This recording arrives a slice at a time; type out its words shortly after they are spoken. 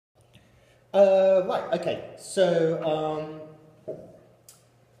Right, okay, so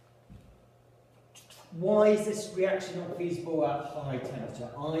why is this reaction not feasible at high temperature?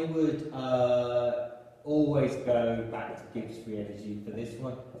 I would always go back to Gibbs free energy for this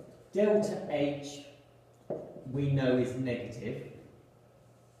one. Delta H we know is negative.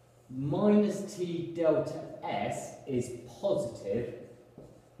 Minus T delta S is positive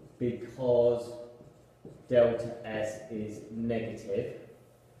because delta S is negative.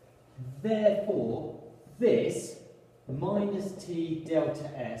 Therefore, this minus T delta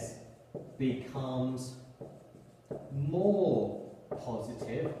S becomes more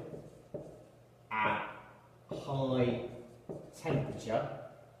positive at high temperature.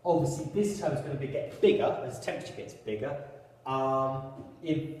 Obviously, this term is going to get bigger as temperature gets bigger.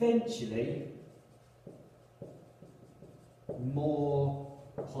 Eventually, more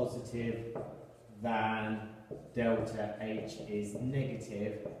positive than delta H is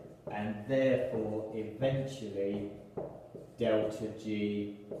negative, and therefore eventually delta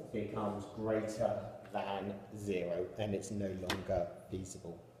G becomes greater than 0 and it's no longer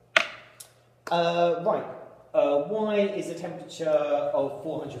feasible. Why is the temperature of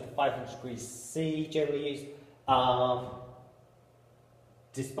 400 to 500 degrees C generally used?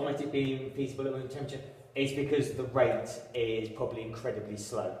 Despite it being feasible at room temperature, it's because the rate is probably incredibly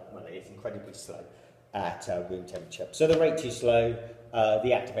slow. Well, it is incredibly slow at room temperature. So the rate too slow,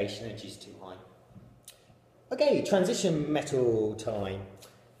 the activation energy is too high. Okay, transition metal time.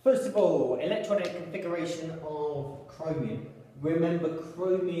 First of all, electronic configuration of chromium. Remember,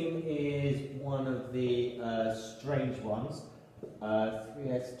 chromium is one of the strange ones.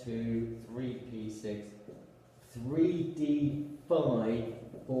 3s2, 3p6, 3d5,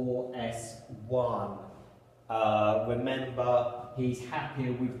 4s1. Remember, he's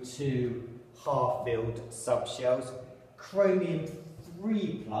happier with 2 half-filled subshells. Chromium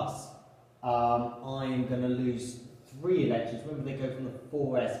 3+, I am going to lose 3 electrons. Remember, they go from the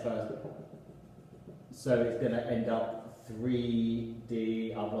 4s first. So it's going to end up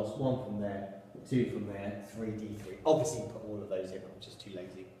 3d, I've lost 1 from there, 2 from there, 3d3. Obviously, put all of those in, I'm just too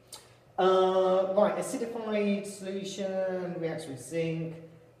lazy. Right, acidified solution reacts with zinc,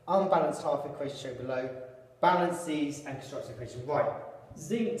 unbalanced half equation shown below, balance these and construct the equation. Right,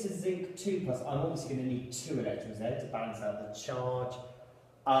 zinc to zinc 2+, I'm obviously going to need 2 electrons there to balance out the charge.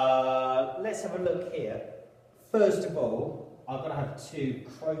 Let's have a look here. First of all, I'm going to have 2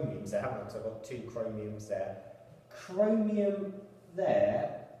 chromiums there, haven't I? So I've got 2 chromiums there. Chromium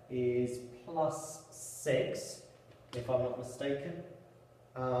there is +6, if I'm not mistaken.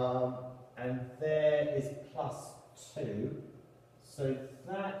 And there is +2. So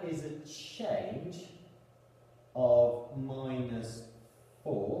that is a change of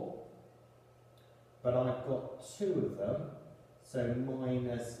 -4. But I've got 2 of them, so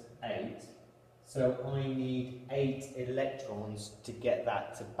 -8. So I need 8 electrons to get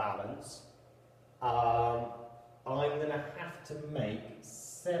that to balance. I'm going to have to make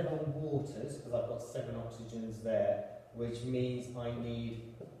 7 waters, because I've got 7 oxygens there, which means I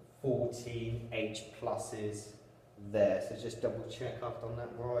need 14 H pluses there. So just double check I've done that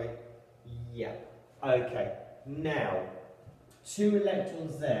right. Yeah. Okay. Now, 2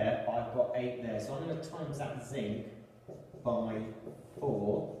 electrons there, but I've got 8 there. So I'm going to times that zinc by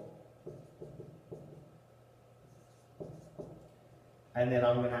 4. And then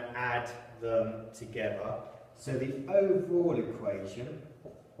I'm going to add them together. So the overall equation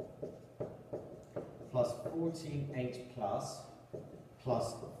plus 14H plus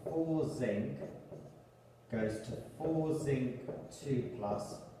 4 zinc goes to 4 zinc 2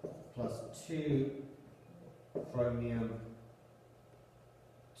 plus 2 chromium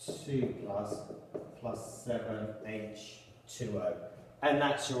 2 plus 7 H2O. And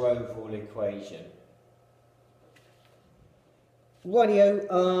that's your overall equation. Rightio,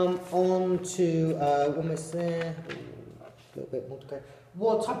 on to almost there, a little bit more to go.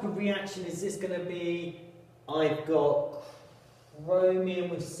 What type of reaction is this going to be? I've got chromium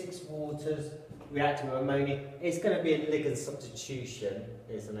with 6 waters reacting with ammonia. It's going to be a ligand substitution,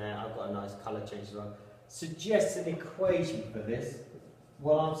 isn't it? I've got a nice colour change as well. Suggest an equation for this.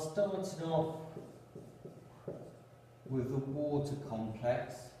 Well, I'm starting off with the water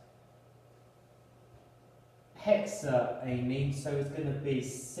complex. Hexaamine, so it's going to be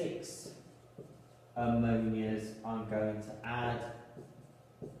 6 ammonias I'm going to add.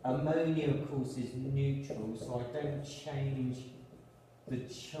 Ammonia, of course, is neutral, so I don't change the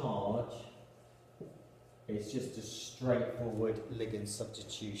charge. It's just a straightforward ligand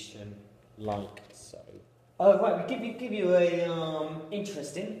substitution, like so. Right, we give you a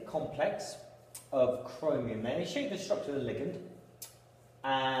interesting complex of chromium there. Show you the structure of the ligand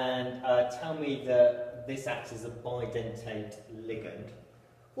and tell me that this acts as a bidentate ligand.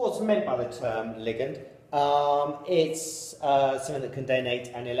 What's meant by the term ligand? It's something that can donate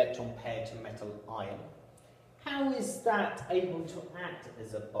an electron pair to metal ion. How is that able to act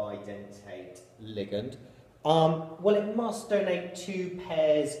as a bidentate ligand? Well, it must donate 2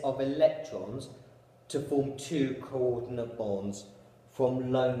 pairs of electrons to form 2 coordinate bonds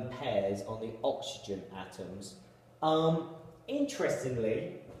from lone pairs on the oxygen atoms.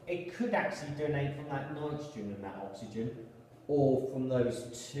 Interestingly, it could actually donate from that nitrogen and that oxygen, or from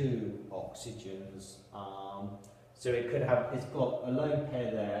those 2 oxygens. So it could have, it's got a lone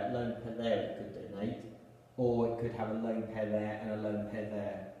pair there, a lone pair there it could donate, or it could have a lone pair there and a lone pair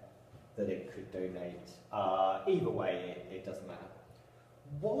there that it could donate. Either way, it doesn't matter.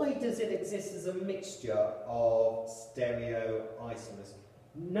 Why does it exist as a mixture of stereoisomers?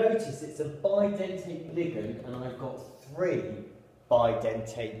 Notice it's a bidentate ligand, and I've got 3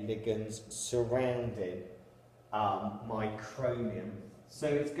 bidentate ligands surrounding my chromium. So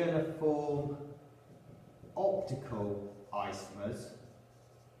it's going to form optical isomers,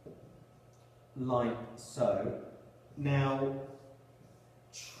 like so. Now,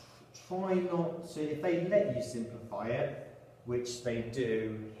 try not to, if they let you simplify it, which they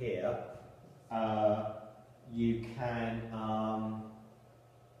do here, you can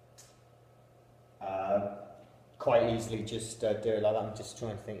quite easily just do it like that. I'm just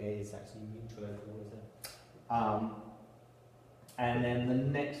trying to think, it is actually neutral overall, is it? And then the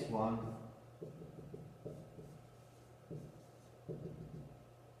next one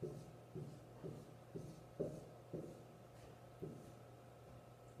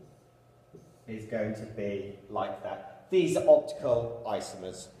is going to be like that. These are optical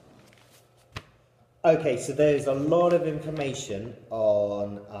isomers. Okay, so there's a lot of information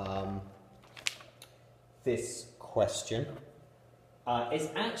on this question. It's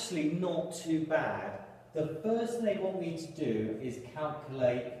actually not too bad. The first thing they want me to do is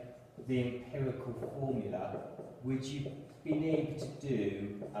calculate the empirical formula, which you've been able to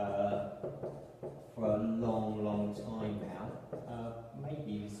do for a long, long time now,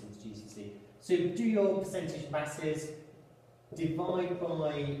 maybe even since GCSE. So do your percentage masses, divide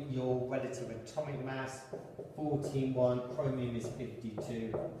by your relative atomic mass, 14.1, chromium is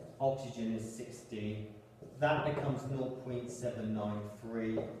 52, oxygen is 16, that becomes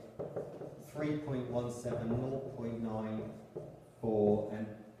 0.793, 3.17, 0.94, and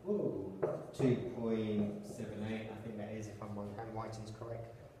 2.78, I think that is, if my handwriting's correct.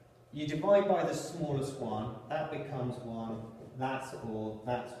 You divide by the smallest one, that becomes 1, that's 4,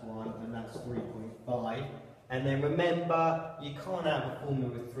 that's 1, and that's 3.5. And then remember, you can't have a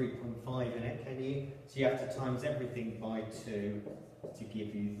formula with 3.5 in it, can you? So you have to times everything by 2 to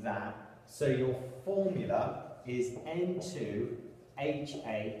give you that. So your formula is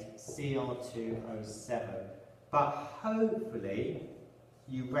N2H8Cr2O7. But hopefully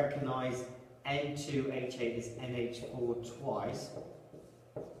you recognise N2H8 is NH4 twice,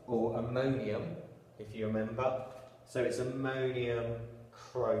 or ammonium, if you remember. So it's ammonium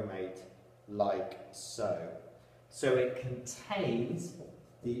chromate, like so. So it contains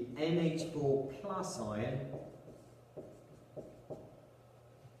the NH4 plus ion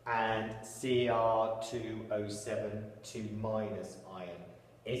and Cr2O7 2 minus ion.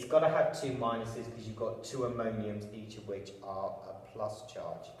 It's got to have 2 minuses because you've got 2 ammoniums, each of which are a plus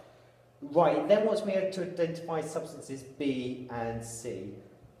charge. Right, it then wants me to identify substances B and C.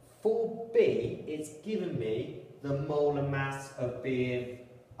 For B, it's given me the molar mass of being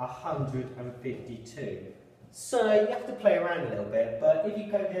 152. So you have to play around a little bit, but if you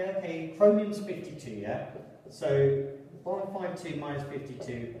go here, okay, chromium's 52, yeah? So 152 minus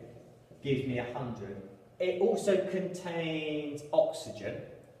 52 gives me 100. It also contains oxygen,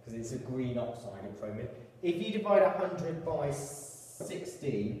 because it's a green oxide of chromium. If you divide 100 by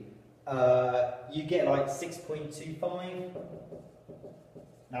 16, you get like 6.25.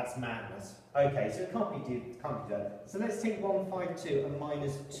 That's madness. Okay, so it can't be done. So let's take 152 and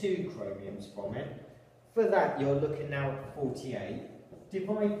minus 2 chromiums from it. For that, you're looking now at 48.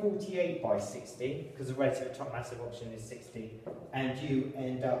 Divide 48 by 60, because the relative atomic mass of oxygen is 60, and you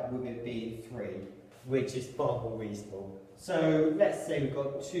end up with it being 3, which is far more reasonable. So let's say we've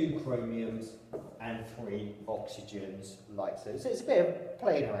got 2 chromiums and 3 oxygens, like so. So it's a bit of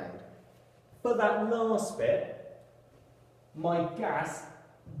playing around. But that last bit, my gas,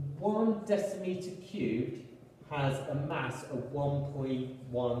 1 decimeter cubed has a mass of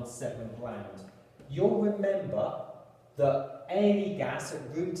 1.17 grams. You'll remember that any gas at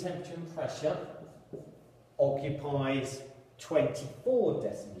room temperature and pressure occupies 24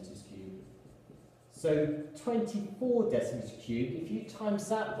 decimeters cubed. So 24 decimals cubed, if you times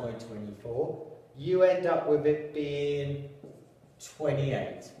that by 24, you end up with it being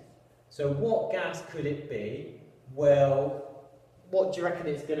 28. So what gas could it be? Well, what do you reckon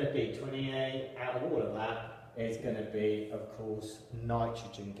it's going to be? 28 out of all of that is going to be, of course,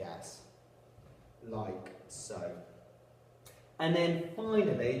 nitrogen gas, like so. And then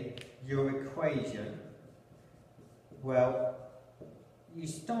finally, your equation, well, you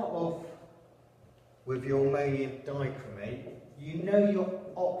start off with your ammonium dichromate. You know your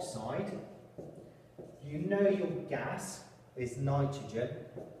oxide, you know your gas is nitrogen.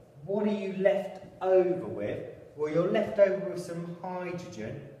 What are you left over with? Well, you're left over with some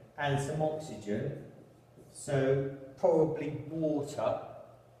hydrogen and some oxygen, so probably water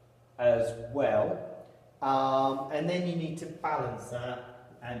as well. And then you need to balance that,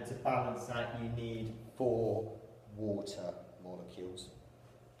 and to balance that you need 4 water molecules.